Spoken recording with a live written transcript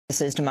This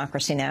is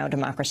Democracy Now!,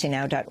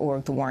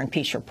 democracynow.org, The War and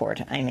Peace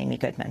Report. I'm Amy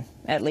Goodman.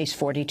 At least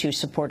 42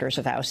 supporters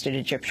of ousted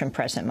Egyptian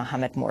President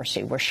Mohamed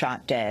Morsi were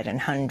shot dead and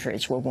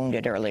hundreds were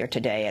wounded earlier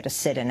today at a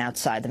sit-in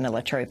outside the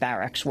military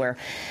barracks where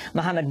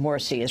Mohamed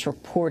Morsi is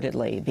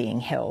reportedly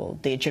being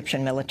held. The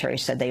Egyptian military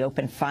said they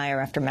opened fire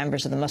after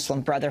members of the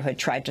Muslim Brotherhood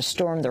tried to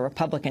storm the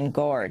Republican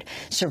Guard.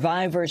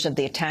 Survivors of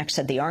the attack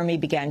said the army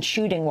began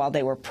shooting while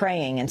they were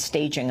praying and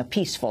staging a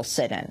peaceful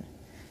sit-in.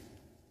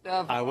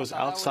 I was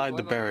outside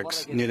the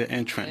barracks near the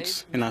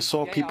entrance, and I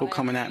saw people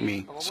coming at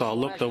me, so I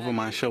looked over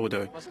my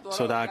shoulder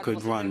so that I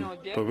could run.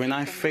 But when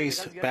I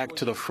faced back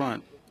to the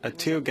front, a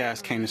tear gas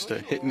canister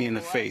hit me in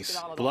the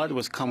face. Blood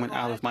was coming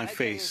out of my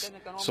face,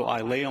 so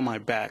I lay on my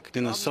back.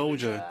 Then a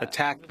soldier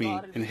attacked me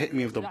and hit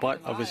me with the butt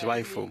of his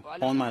rifle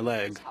on my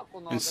leg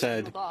and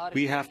said,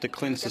 "We have to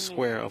cleanse the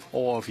square of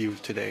all of you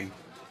today."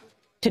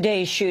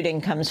 Today's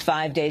shooting comes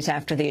 5 days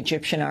after the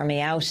Egyptian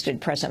army ousted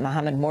President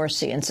Mohamed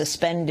Morsi and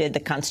suspended the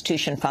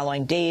constitution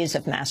following days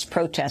of mass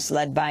protests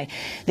led by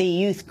the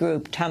youth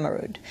group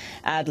Tamarud.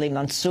 Adli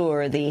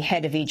Mansour, the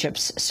head of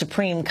Egypt's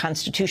Supreme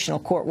Constitutional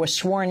Court, was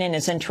sworn in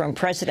as interim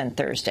president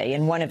Thursday.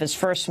 In one of his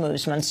first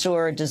moves,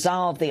 Mansour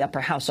dissolved the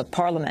upper house of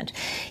parliament.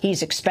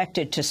 He's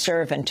expected to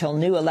serve until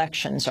new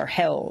elections are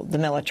held. The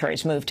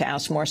military's move to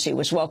oust Morsi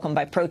was welcomed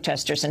by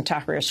protesters in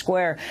Tahrir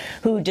Square,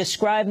 who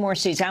described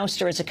Morsi's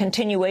ouster as a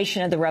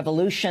continuation of the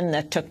revolution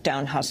that took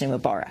down Hosni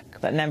Mubarak.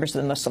 But members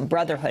of the Muslim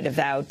Brotherhood have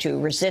vowed to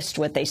resist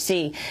what they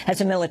see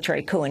as a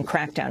military coup and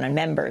crackdown on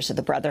members of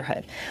the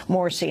Brotherhood.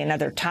 Morsi and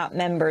other top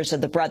members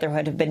of the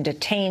Brotherhood have been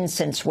detained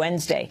since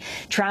Wednesday.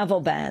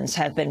 Travel bans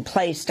have been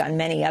placed on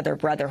many other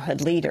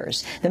Brotherhood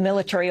leaders. The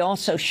military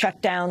also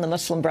shut down the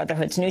Muslim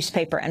Brotherhood's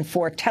newspaper and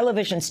 4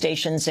 television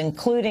stations,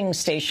 including a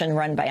station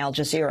run by Al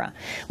Jazeera.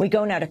 We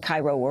go now to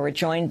Cairo, where we're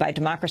joined by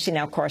Democracy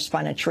Now!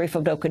 Correspondent Sharif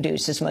Abdel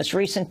Kouddous. His most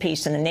recent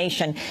piece in The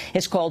Nation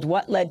is called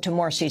 "What Led to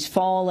Morsi's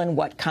Fall and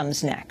What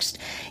Comes Next?"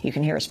 You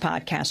can hear his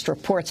podcast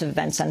reports of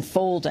events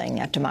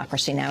unfolding at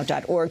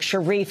democracynow.org.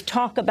 Sharif,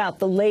 talk about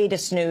the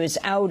latest news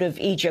out of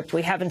Egypt.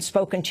 We haven't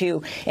spoken to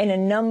you in a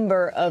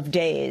number of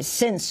days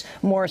since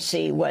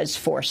Morsi was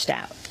forced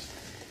out.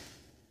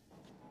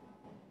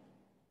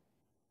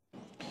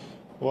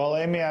 Well,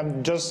 Amy,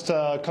 I'm just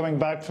coming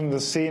back from the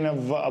scene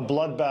of a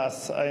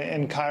bloodbath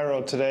in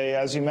Cairo today.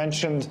 As you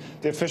mentioned,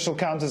 the official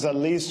count is at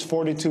least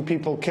 42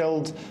 people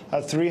killed,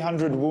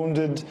 300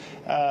 wounded,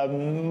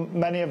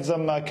 many of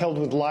them killed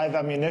with live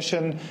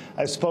ammunition.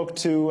 I spoke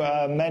to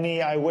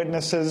many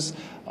eyewitnesses.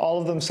 All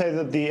of them say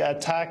that the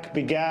attack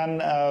began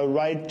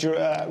right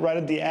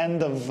at the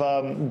end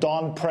of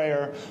dawn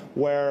prayer,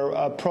 where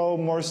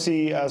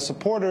pro-Morsi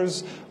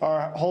supporters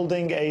are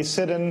holding a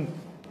sit-in.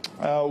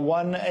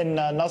 One in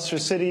Nasr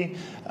City,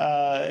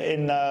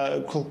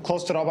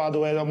 close to Rabaa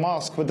Duwayda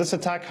Mosque. But this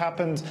attack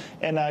happened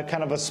in a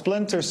kind of a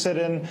splinter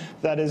sit-in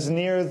that is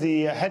near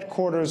the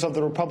headquarters of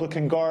the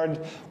Republican Guard,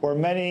 where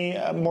many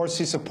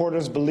Morsi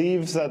supporters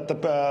believe that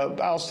the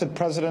ousted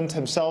president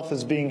himself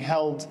is being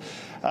held.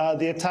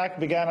 The attack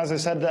began, as I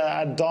said,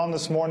 at dawn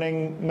this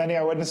morning. Many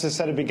eyewitnesses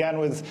said it began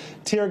with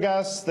tear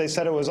gas. They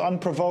said it was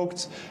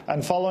unprovoked.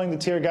 And following the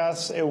tear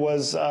gas, it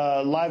was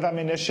live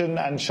ammunition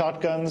and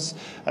shotguns.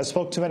 I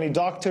spoke to many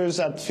doctors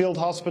at field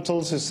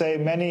hospitals who say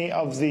many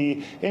of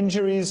the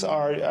injuries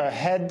are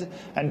head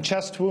and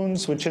chest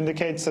wounds, which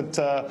indicates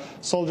that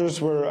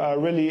soldiers were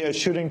really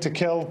shooting to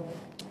kill.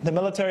 The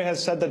military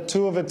has said that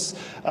 2 of its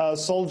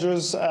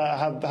soldiers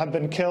have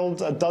been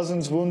killed,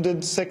 dozens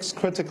wounded, 6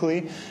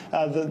 critically.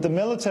 The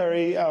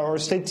military, or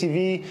state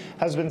TV,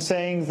 has been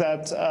saying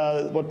that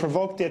what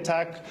provoked the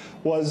attack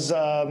was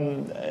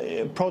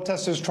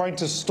protesters trying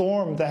to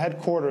storm the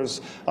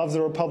headquarters of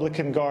the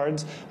Republican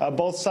Guard.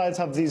 Both sides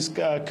have these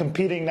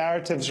competing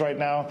narratives right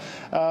now.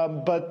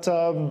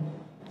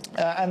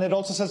 And it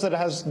also says that it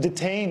has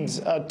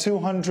detained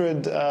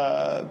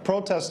 200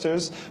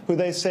 protesters who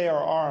they say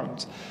are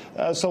armed.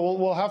 So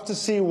we'll have to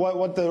see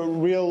what the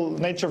real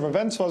nature of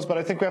events was, but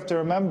I think we have to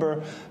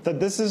remember that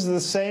this is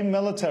the same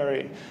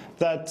military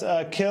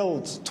that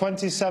killed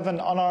 27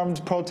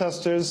 unarmed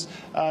protesters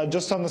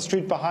just on the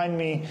street behind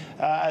me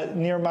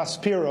near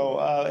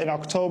Maspero in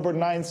October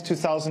 9th,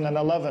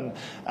 2011,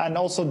 and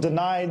also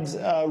denied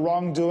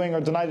wrongdoing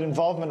or denied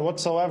involvement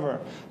whatsoever,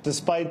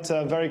 despite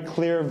very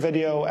clear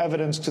video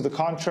evidence to the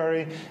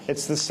contrary.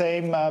 It's the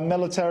same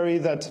military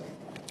that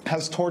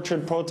has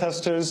tortured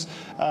protesters,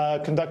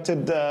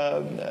 conducted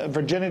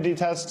virginity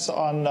tests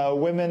on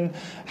women,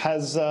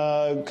 has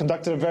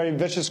conducted a very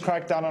vicious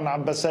crackdown on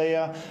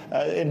Abbasiyya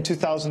in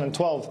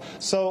 2012.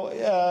 So,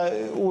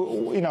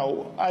 you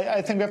know,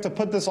 I think we have to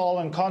put this all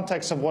in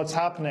context of what's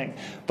happening.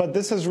 But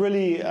this has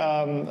really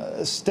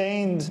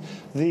stained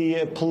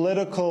the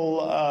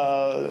political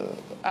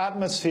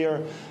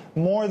atmosphere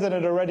more than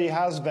it already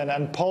has been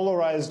and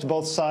polarized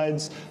both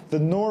sides. The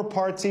Noor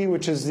party,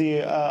 which is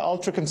the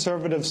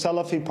ultra-conservative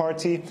Salafi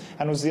party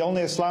and was the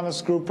only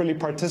Islamist group really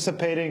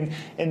participating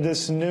in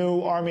this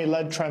new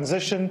army-led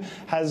transition,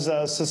 has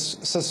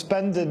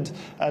suspended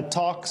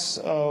talks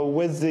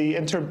with the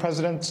interim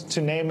president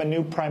to name a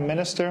new prime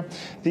minister.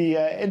 The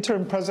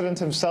interim president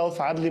himself,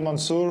 Adli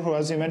Mansour, who,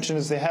 as you mentioned,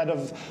 was the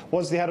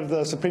head of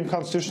the Supreme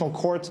Constitutional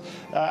Court,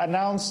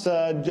 announced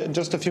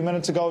just a few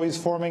minutes ago he's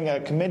forming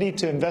a committee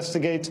to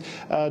investigate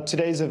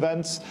today's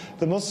events.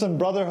 The Muslim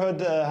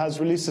Brotherhood has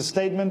released a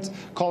statement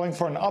calling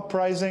for an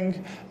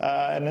uprising,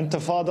 an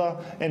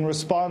intifada, in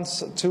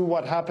response to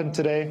what happened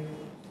today.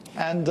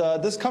 And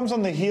this comes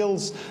on the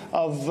heels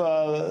of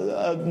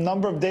a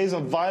number of days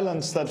of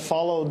violence that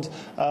followed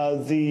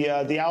the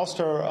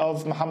ouster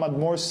of Mohamed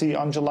Morsi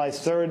on July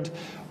 3rd.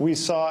 We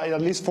saw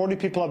at least 40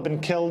 people have been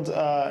killed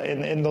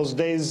in those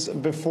days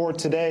before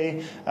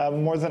today,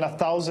 more than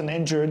 1,000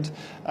 injured.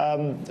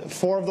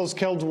 4 of those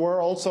killed were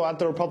also at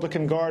the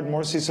Republican Guard,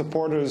 Morsi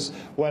supporters,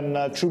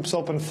 when troops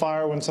opened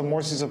fire when some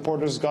Morsi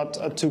supporters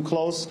got too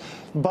close.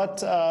 But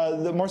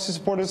the Morsi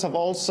supporters have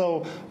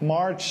also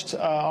marched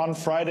on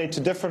Friday to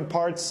different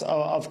parts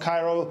of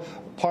Cairo,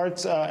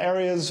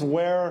 areas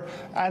where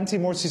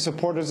anti-Morsi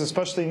supporters,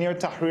 especially near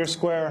Tahrir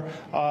Square,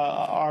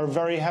 are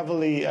very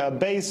heavily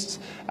based,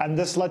 and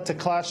this led to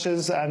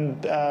clashes,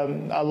 and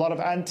a lot of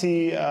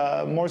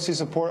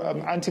anti-Morsi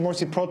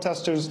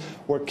protesters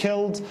were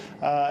killed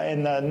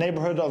in the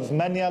neighborhood of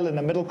Menyal in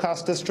the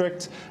middle-class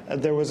district.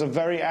 There was a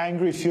very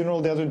angry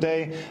funeral the other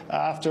day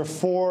after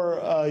four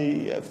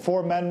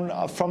men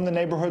from the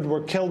neighborhood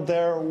were killed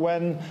there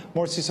when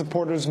Morsi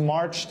supporters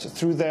marched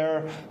through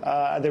there.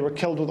 They were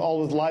killed with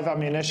live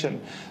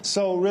ammunition.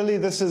 So really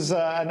this is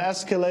an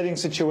escalating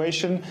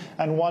situation,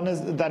 and one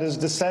that is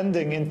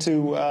descending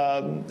into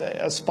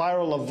a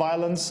spiral of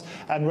violence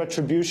and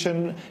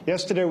retribution.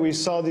 Yesterday we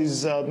saw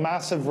these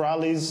massive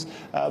rallies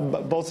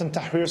both in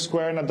Tahrir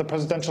Square and at the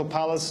Presidential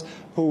Palace,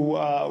 who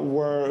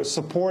were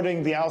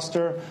supporting the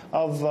ouster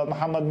of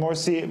Mohamed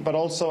Morsi, but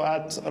also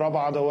at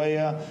Rabaa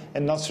Adawiya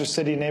in Nasr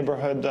City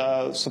neighborhood,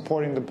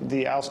 supporting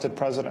the ousted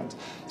president.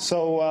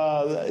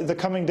 So the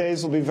coming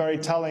days will be very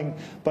telling,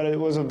 but it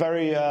was a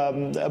very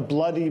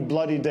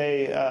bloody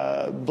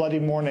day, bloody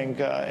morning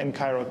in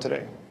Cairo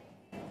today.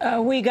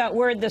 We got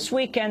word this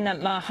weekend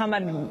that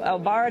Mohamed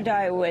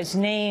al-Baradei was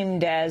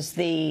named as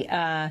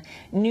the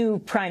new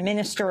prime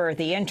minister, or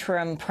the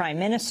interim prime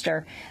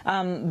minister.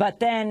 But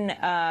then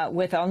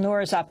with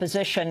al-Noor's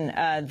opposition,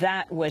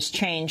 that was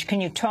changed. Can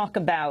you talk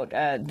about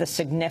the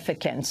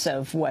significance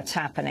of what's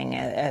happening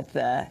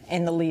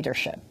in the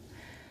leadership?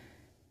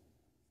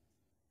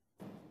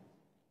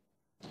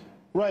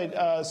 Right.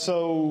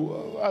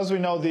 So, as we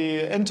know,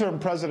 the interim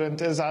president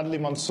is Adli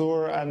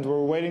Mansour, and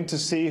we're waiting to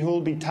see who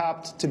will be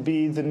tapped to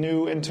be the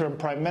new interim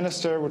prime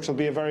minister, which will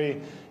be a very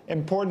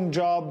important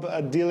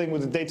job dealing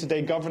with the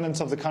day-to-day governance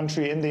of the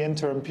country in the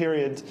interim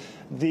period.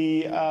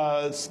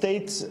 The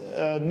state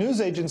news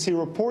agency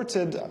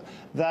reported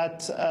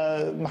that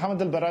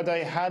Mohamed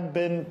al-Baradei had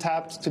been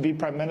tapped to be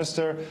prime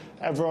minister.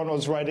 Everyone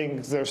was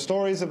writing their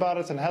stories about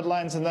it and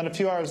headlines, and then a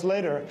few hours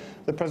later,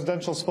 the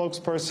presidential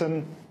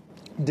spokesperson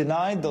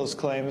denied those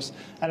claims,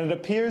 and it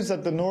appears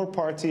that the Noor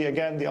party,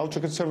 again the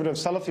ultra-conservative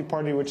Salafi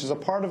party, which is a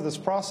part of this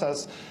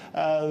process,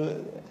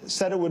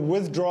 said it would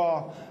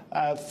withdraw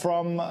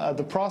from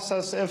the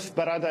process if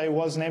Baradei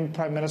was named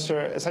prime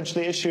minister,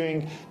 essentially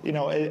issuing,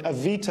 a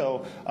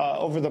veto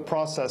over the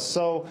process.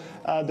 So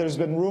there's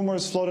been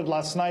rumors floated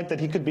last night that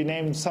he could be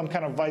named some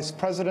kind of vice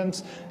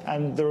president,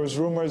 and there was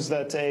rumors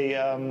that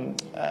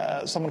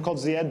someone called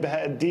Ziad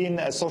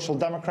Bahauddin, a social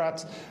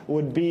democrat,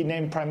 would be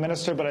named prime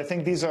minister. But I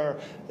think these are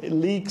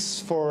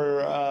leaks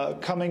for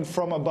coming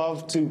from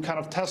above to kind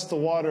of test the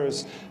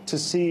waters to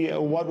see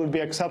what would be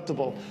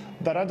acceptable.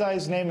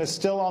 Baradei's name is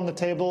still on the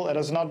table. It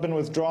has not been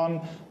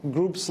withdrawn.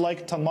 Groups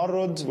like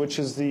Tamarrud, which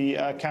is the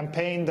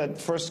campaign that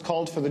first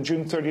called for the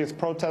June 30th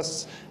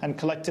protests and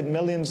collected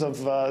millions of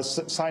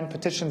signed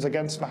petitions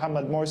against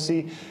Mohamed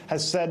Morsi,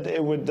 has said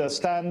it would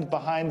stand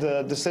behind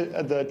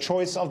the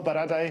choice of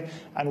Baradei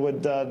and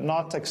would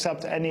not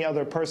accept any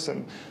other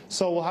person.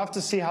 So we'll have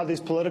to see how these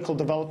political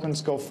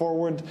developments go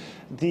forward.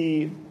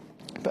 The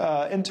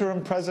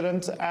interim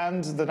president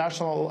and the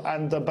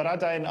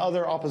Baradei and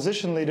other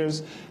opposition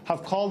leaders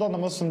have called on the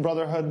Muslim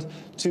Brotherhood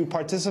to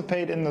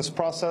participate in this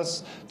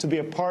process, to be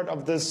a part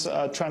of this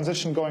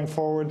transition going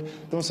forward.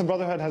 The Muslim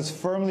Brotherhood has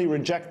firmly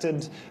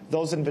rejected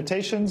those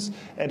invitations.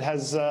 It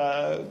has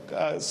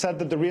said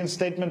that the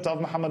reinstatement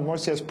of Mohamed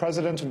Morsi as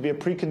president would be a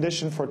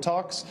precondition for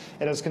talks.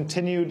 It has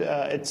continued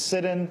its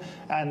sit-in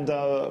and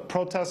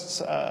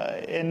protests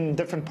in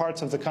different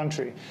parts of the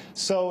country.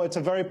 So it's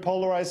a very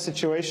polarized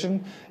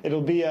situation.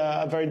 It'll be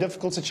a very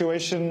difficult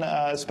situation,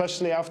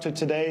 especially after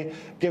today,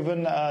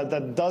 given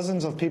that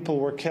dozens of people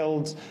were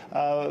killed,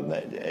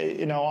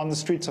 on the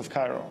streets of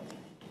Cairo.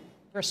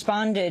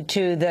 Responded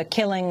to the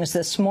killings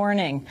this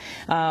morning,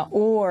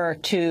 or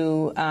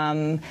to,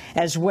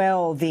 as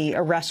well, the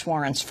arrest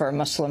warrants for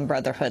Muslim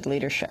Brotherhood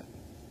leadership?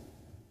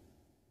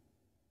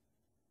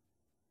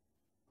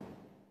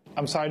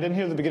 I'm sorry, I didn't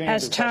hear the beginning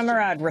of the question. Has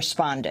Tamarad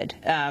responded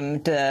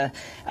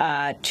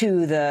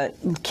to the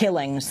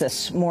killings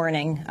this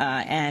morning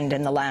and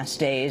in the last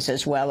days,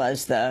 as well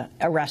as the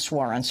arrest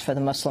warrants for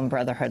the Muslim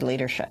Brotherhood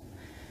leadership?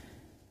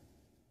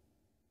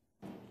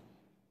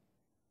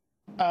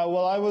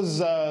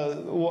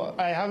 Well,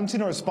 I haven't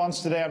seen a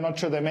response today. I'm not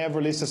sure. They may have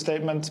released a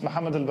statement.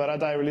 Mohammed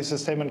al-Baradei released a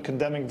statement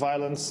condemning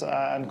violence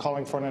and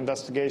calling for an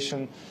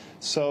investigation.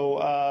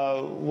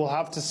 So we'll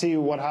have to see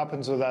what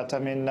happens with that. I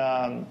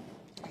mean,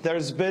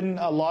 there's been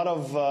a lot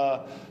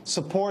of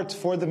support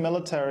for the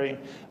military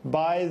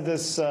by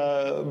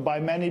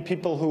many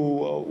people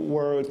who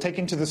were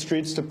taking to the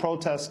streets to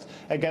protest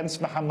against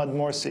Mohammed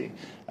Morsi.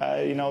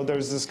 You know,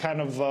 there's this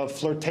kind of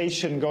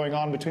flirtation going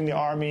on between the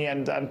army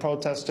and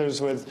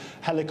protesters, with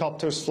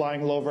helicopters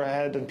flying low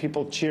overhead and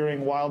people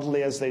cheering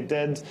wildly as they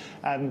did,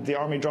 and the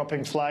army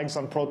dropping flags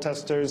on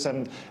protesters,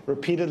 and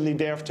repeatedly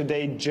day after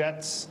day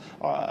jets,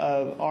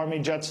 army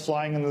jets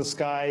flying in the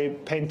sky,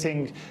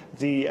 painting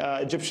the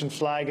Egyptian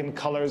flag in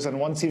colors, and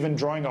once even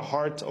drawing a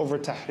heart over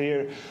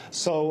Tahrir.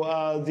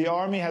 So the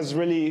army has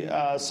really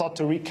sought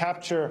to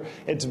recapture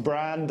its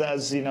brand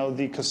as, you know,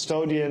 the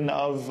custodian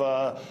of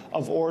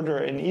order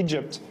in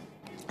Egypt.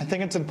 I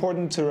think it's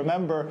important to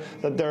remember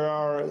that there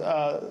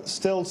are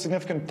still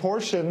significant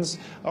portions,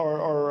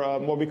 or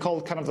what we call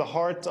kind of the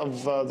heart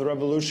of the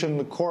revolution,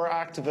 the core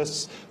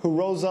activists who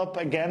rose up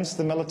against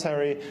the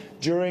military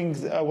during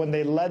when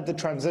they led the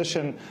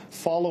transition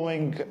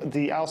following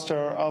the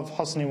ouster of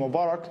Hosni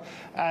Mubarak,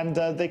 and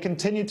they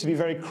continue to be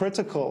very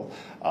critical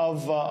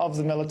of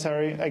the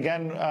military.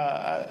 Again,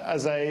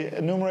 as I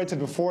enumerated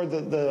before,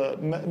 the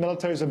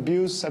military's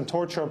abuse and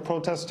torture of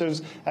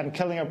protesters and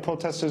killing of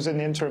protesters in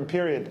the interim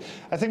period.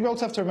 I think we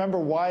also have to remember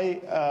why,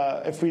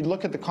 if we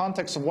look at the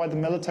context of why the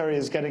military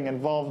is getting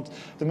involved,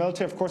 the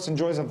military, of course,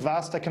 enjoys a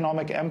vast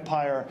economic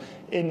empire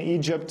in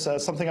Egypt,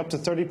 something up to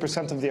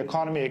 30% of the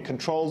economy it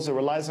controls. It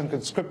relies on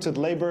conscripted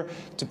labor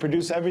to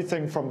produce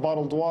everything from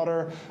bottled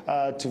water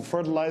to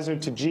fertilizer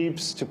to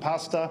jeeps to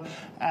pasta.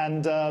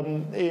 And,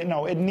 you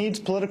know, it needs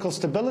political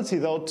stability,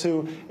 though,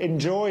 to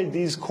enjoy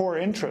these core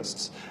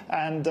interests.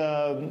 And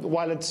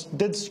while it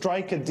did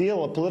strike a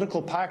deal, a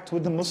political pact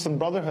with the Muslim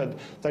Brotherhood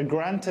that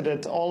granted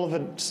it all of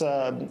its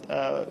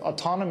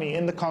autonomy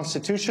in the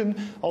constitution,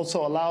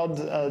 also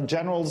allowed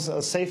generals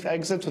a safe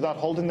exit without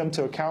holding them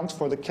to account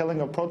for the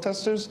killing of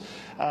protesters,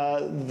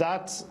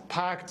 that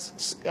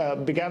pact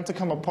began to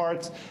come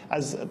apart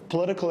as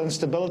political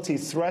instability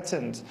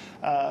threatened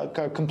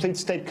complete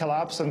state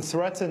collapse and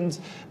threatened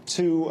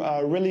to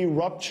really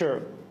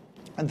rupture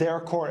their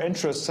core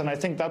interests. And I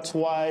think that's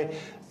why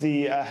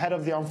the head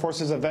of the armed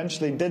forces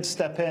eventually did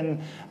step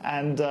in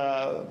and,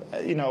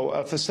 you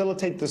know,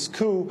 facilitate this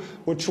coup,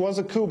 which was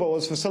a coup, but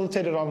was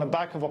facilitated on the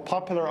back of a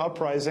popular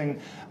uprising.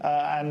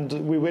 And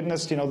we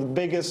witnessed, you know, the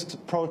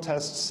biggest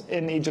protests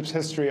in Egypt's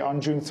history on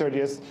June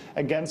 30th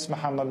against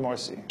Mohammed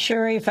Morsi.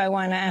 Sharif, I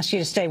want to ask you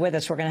to stay with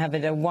us. We're going to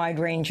have a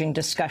wide-ranging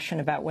discussion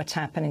about what's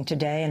happening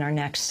today in our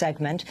next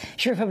segment.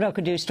 Sharif Abdel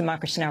Kouddous,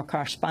 Democracy Now!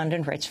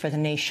 Correspondent, writes for The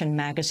Nation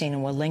magazine,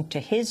 and we'll link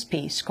to his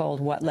piece called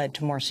What Led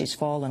to Morsi's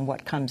Fall and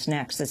What Comes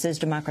Next. This is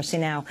Democracy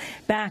Now!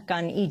 Back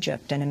on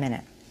Egypt in a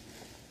minute.